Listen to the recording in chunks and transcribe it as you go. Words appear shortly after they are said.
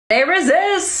They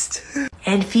resist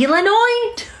and feel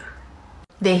annoyed.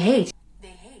 They hate.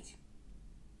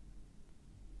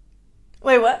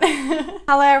 Wait, what?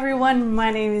 Hello everyone,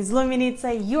 my name is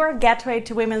Luminita, your gateway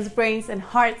to women's brains and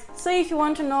hearts. So if you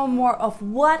want to know more of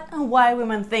what and why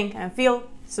women think and feel,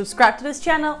 subscribe to this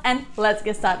channel and let's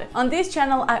get started. On this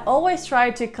channel, I always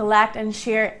try to collect and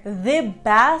share the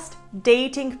best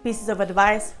dating pieces of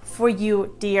advice for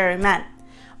you, dear men.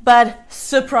 But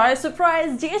surprise,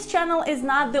 surprise, this channel is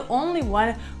not the only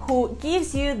one who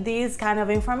gives you this kind of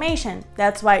information.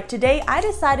 That's why today I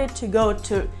decided to go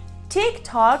to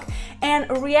TikTok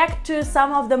and react to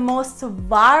some of the most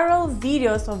viral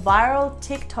videos or viral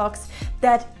TikToks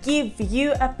that give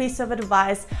you a piece of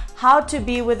advice how to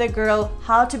be with a girl,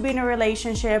 how to be in a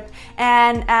relationship.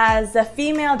 And as a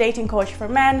female dating coach for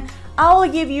men, I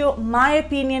will give you my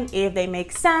opinion if they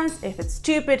make sense, if it's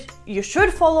stupid, you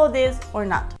should follow this or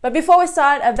not. But before we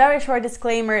start, a very short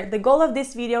disclaimer. The goal of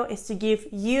this video is to give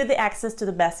you the access to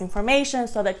the best information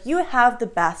so that you have the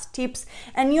best tips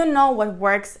and you know what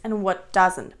works and what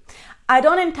doesn't. I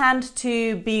don't intend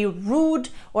to be rude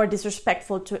or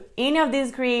disrespectful to any of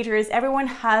these creators. Everyone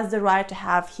has the right to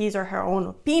have his or her own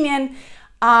opinion.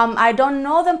 I don't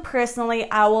know them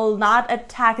personally. I will not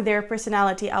attack their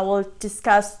personality. I will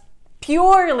discuss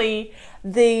purely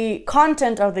the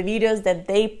content of the videos that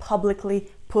they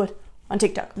publicly put on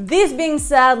TikTok. This being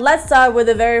said, let's start with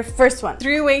the very first one.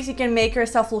 3 ways you can make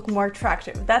yourself look more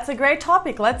attractive. That's a great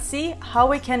topic. Let's see how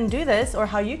we can do this or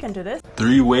how you can do this.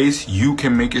 3 ways you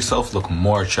can make yourself look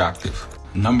more attractive.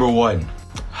 Number 1,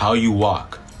 how you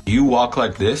walk. You walk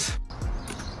like this.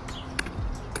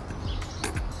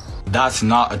 That's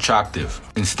not attractive.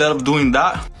 Instead of doing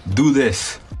that, do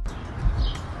this.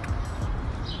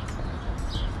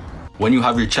 When you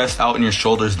have your chest out and your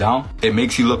shoulders down, it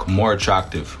makes you look more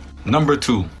attractive. Number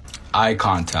 2, eye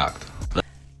contact.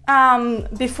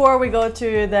 Before we go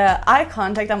to the eye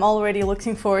contact, I'm already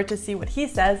looking forward to see what he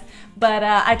says, but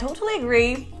I totally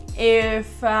agree.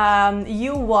 If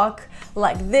you walk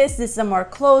like this is a more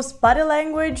close body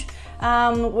language,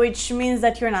 which means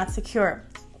that you're not secure.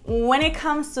 When it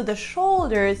comes to the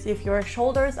shoulders, if your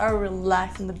shoulders are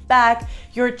relaxed in the back,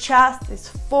 your chest is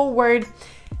forward,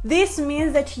 this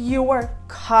means that you are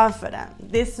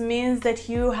confident. This means that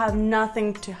you have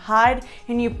nothing to hide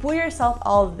and you put yourself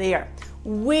out there,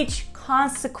 which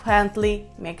consequently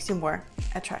makes you more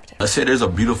attractive. Let's say there's a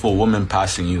beautiful woman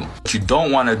passing you. What you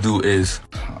don't want to do is...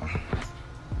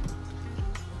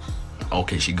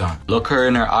 Okay, she gone. Look her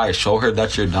in her eyes, show her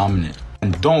that you're dominant.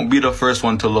 And don't be the first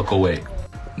one to look away.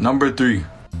 Number 3,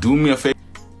 do me a favor.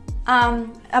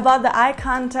 About the eye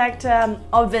contact,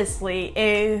 obviously,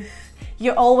 if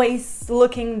you're always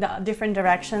looking the different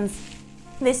directions,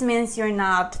 this means you're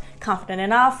not confident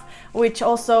enough, which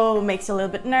also makes you a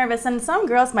little bit nervous. And some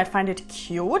girls might find it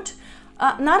cute,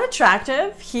 not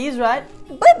attractive, he's right,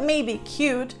 but maybe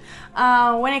cute.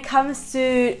 When it comes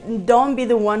to don't be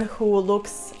the one who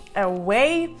looks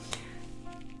away,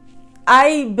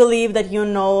 I believe that you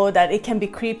know that it can be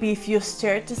creepy if you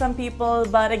stare to some people,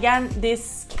 but again,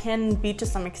 this can be to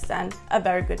some extent a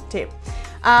very good tip.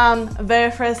 Very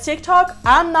first TikTok,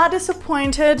 I'm not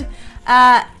disappointed.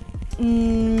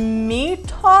 Me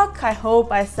talk, I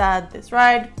hope I said this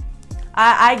right.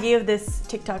 I give this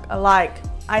TikTok a like.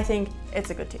 I think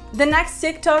it's a good tip. The next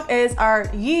TikTok is, are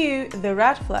you the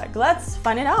red flag? Let's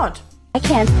find it out. I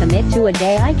can't commit to a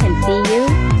day I can see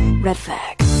you. Red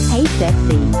flag. Hey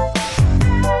sexy.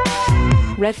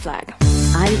 Red flag.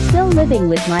 I'm still living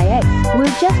with my ex. We're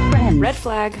just friends. Red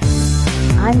flag.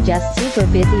 I'm just super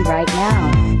busy right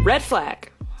now. Red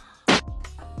flag.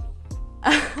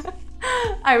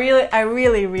 I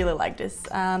really like this.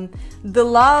 The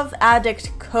Love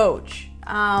Addict Coach.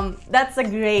 That's a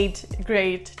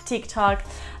great TikTok.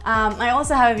 I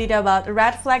also have a video about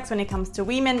red flags when it comes to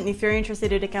women. If you're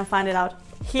interested, you can find it out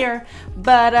here.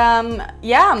 But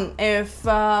yeah, if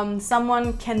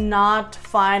someone cannot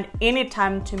find any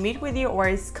time to meet with you or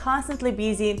is constantly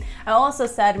busy, I also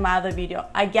said in my other video,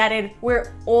 I get it,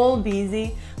 we're all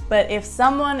busy, but if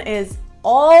someone is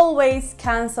always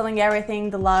canceling everything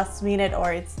the last minute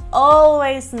or it's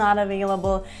always not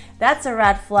available, that's a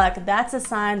red flag. That's a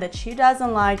sign that she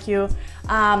doesn't like you.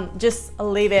 Just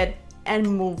leave it and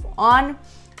move on.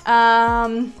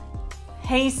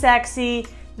 Hey sexy,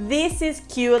 this is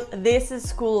cute, this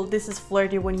is cool, this is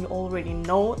flirty when you already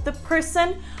know the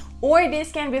person, or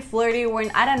this can be flirty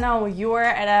when, I don't know, you're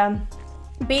at a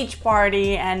beach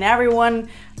party and everyone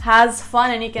has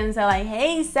fun and you can say like,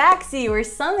 hey sexy, or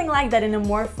something like that in a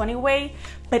more funny way.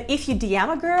 But if you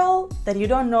DM a girl that you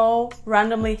don't know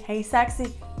randomly, hey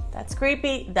sexy, That's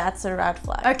creepy, that's a red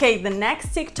flag. Okay, the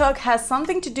next TikTok has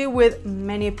something to do with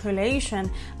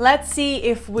manipulation. Let's see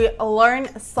if we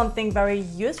learn something very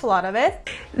useful out of it.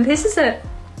 This is a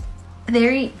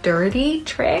very dirty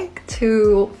trick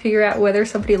to figure out whether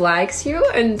somebody likes you,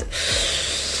 and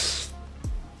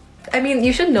I mean,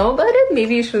 you should know about it.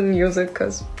 Maybe you shouldn't use it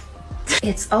because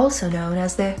it's also known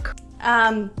as the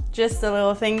just a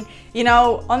little thing, you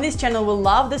know, on this channel we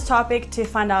love this topic to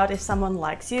find out if someone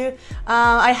likes you.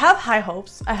 I have high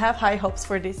hopes. I have high hopes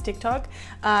for this TikTok,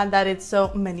 that it's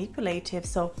so manipulative,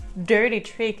 so dirty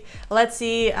trick. Let's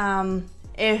see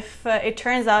if it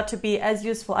turns out to be as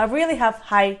useful. I really have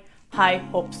high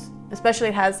hopes, especially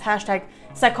it has hashtag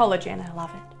psychology and I love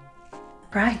it.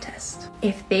 brightest.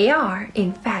 If they are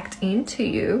in fact into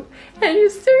you and you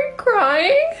start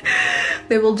crying,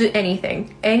 they will do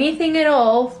anything at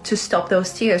all to stop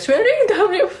those tears running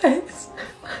down your face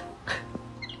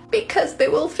because they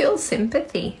will feel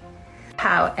sympathy.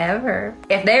 However,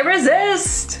 if they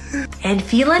resist and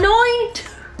feel annoyed,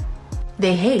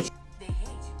 they hate.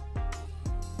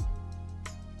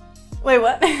 Wait,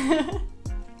 what?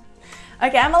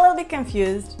 Okay, I'm a little bit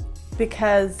confused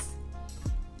because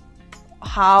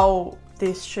how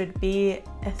this should be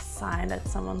a sign that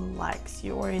someone likes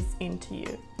you or is into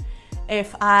you.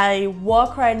 If I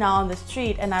walk right now on the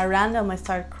street and I randomly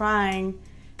start crying,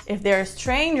 if there are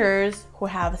strangers who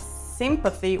have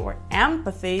sympathy or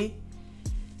empathy,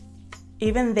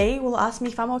 even they will ask me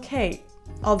if I'm okay.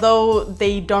 Although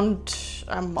they don't,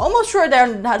 I'm almost sure they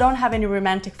don't have any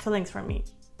romantic feelings for me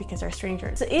because they're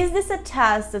strangers. So is this a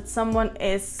test that someone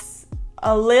is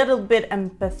a little bit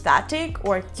empathetic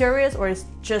or curious or is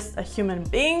just a human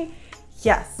being?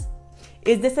 Yes.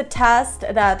 Is this a test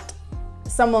that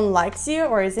someone likes you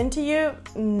or is into you?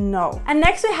 No. And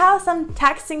next we have some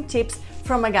texting tips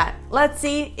from a guy. Let's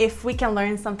see if we can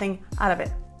learn something out of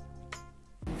it.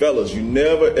 Fellas, you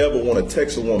never ever want to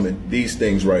text a woman these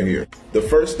things right here. The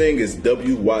first thing is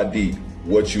WYD,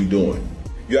 what you doing?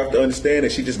 You have to understand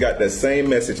that she just got that same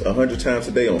message 100 times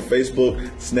a day on Facebook,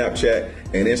 Snapchat,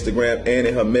 and Instagram, and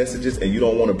in her messages, and you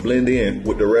don't want to blend in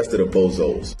with the rest of the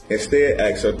bozos. Instead,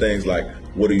 ask her things like,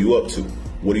 what are you up to?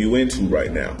 What are you into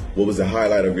right now? What was the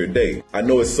highlight of your day? I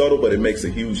know it's subtle, but it makes a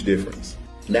huge difference.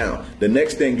 Now, the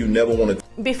next thing you never want to...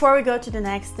 Before we go to the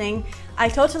next thing, I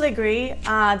totally agree.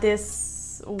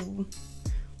 This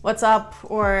what's up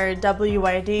or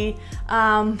WYD,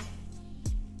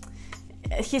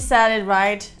 he said it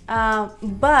right,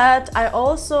 but I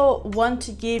also want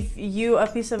to give you a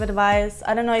piece of advice.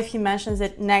 I don't know if he mentions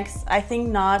it next, I think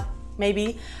not,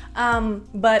 maybe,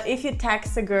 but if you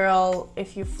text a girl,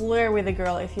 if you flirt with a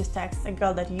girl, if you text a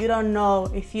girl that you don't know,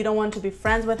 if you don't want to be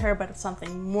friends with her but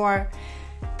something more,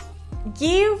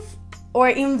 give or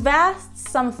invest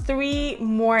some 3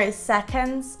 more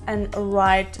seconds and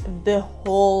write the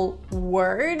whole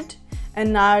word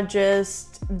and not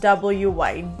just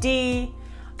WYD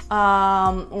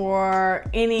or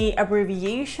any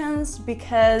abbreviations,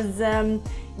 because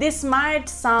this might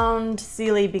sound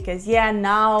silly because yeah,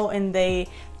 now in the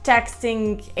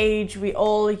texting age we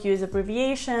all use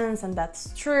abbreviations and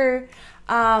that's true,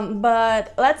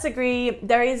 but let's agree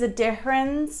there is a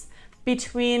difference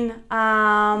between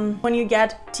when you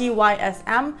get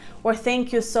TYSM or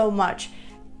thank you so much.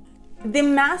 The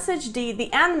message, the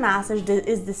end message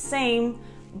is the same,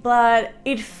 but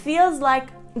it feels like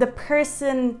the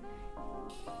person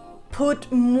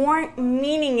put more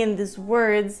meaning in these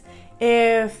words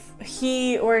if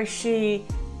he or she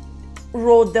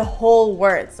wrote the whole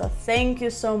word. So thank you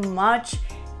so much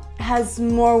has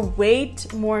more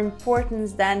weight, more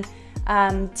importance than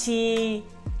TYSM,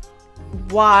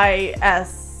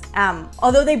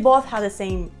 although they both have the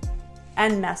same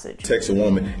end message. Text a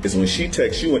woman is when she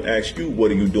texts you and asks you,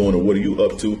 what are you doing or what are you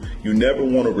up to? You never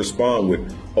want to respond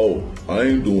with, oh, I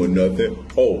ain't doing nothing.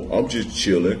 Oh, I'm just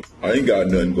chilling. I ain't got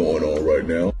nothing going on right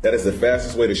now. That is the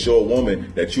fastest way to show a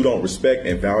woman that you don't respect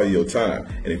and value your time.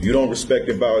 And if you don't respect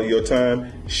and value your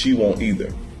time, she won't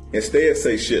either. Instead,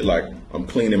 say shit like, I'm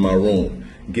cleaning my room,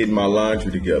 getting my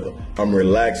laundry together. I'm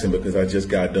relaxing because I just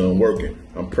got done working.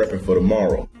 I'm prepping for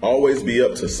tomorrow. Always be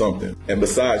up to something. And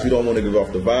besides, you don't want to give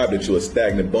off the vibe that you're a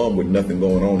stagnant bum with nothing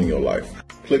going on in your life.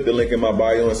 Click the link in my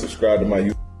bio and subscribe to my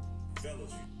YouTube.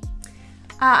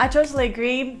 I totally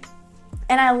agree.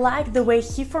 And I like the way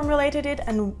he formulated it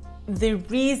and the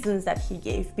reasons that he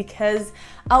gave, because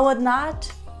I would not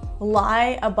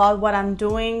lie about what I'm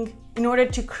doing in order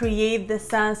to create the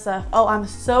sense of, oh, I'm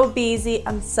so busy,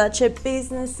 I'm such a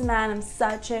businessman, I'm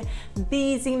such a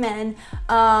busy man.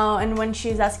 And when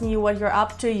she's asking you what you're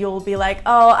up to, you'll be like,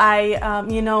 oh, I,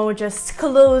 just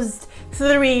closed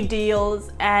 3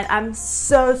 deals and I'm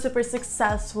so super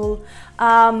successful,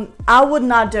 I would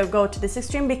not go to this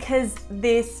extreme because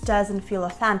this doesn't feel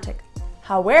authentic.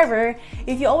 However,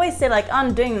 if you always say like,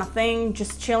 I'm doing nothing,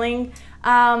 just chilling,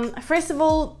 first of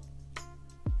all,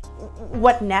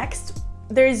 what next?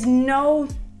 There is no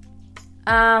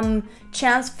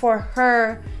chance for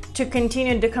her to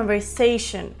continue the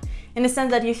conversation, in the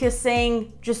sense that if you're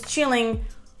saying just chilling,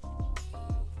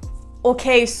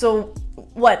 okay, so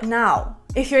what now?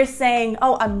 If you're saying,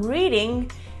 oh, I'm reading,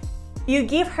 you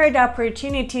give her the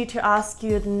opportunity to ask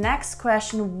you the next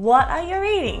question, what are you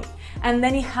reading? And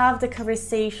then you have the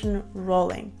conversation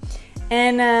rolling.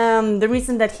 And the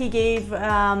reason that he gave,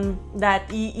 that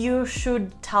you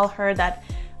should tell her that,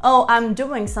 oh, I'm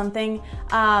doing something,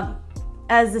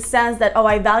 as the sense that, oh,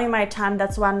 I value my time,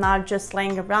 that's why I'm not just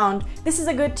laying around. This is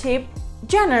a good tip.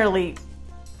 Generally,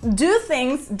 do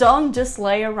things, don't just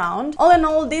lay around. All in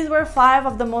all, these were 5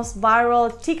 of the most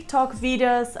viral TikTok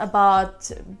videos about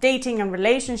dating and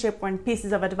relationship, and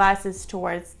pieces of advices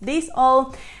towards these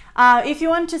all. If you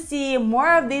want to see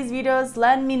more of these videos,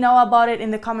 let me know about it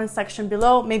in the comment section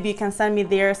below. Maybe you can send me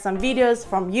there some videos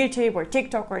from YouTube or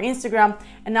TikTok or Instagram,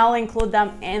 and I'll include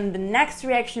them in the next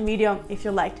reaction video. If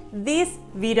you liked this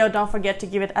video, don't forget to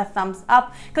give it a thumbs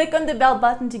up. Click on the bell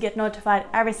button to get notified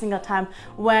every single time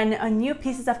when new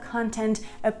pieces of content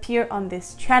appear on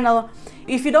this channel.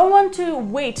 If you don't want to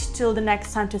wait till the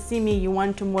next time to see me, you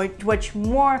want to watch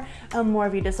more and more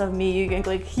videos of me, you can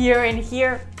click here and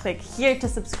here, click here to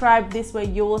subscribe. This way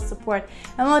you will support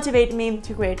and motivate me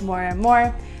to create more and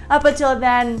more. Up until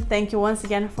then, thank you once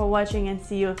again for watching, and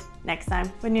see you next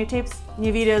time with new tips,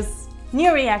 new videos,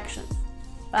 new reactions.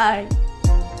 Bye!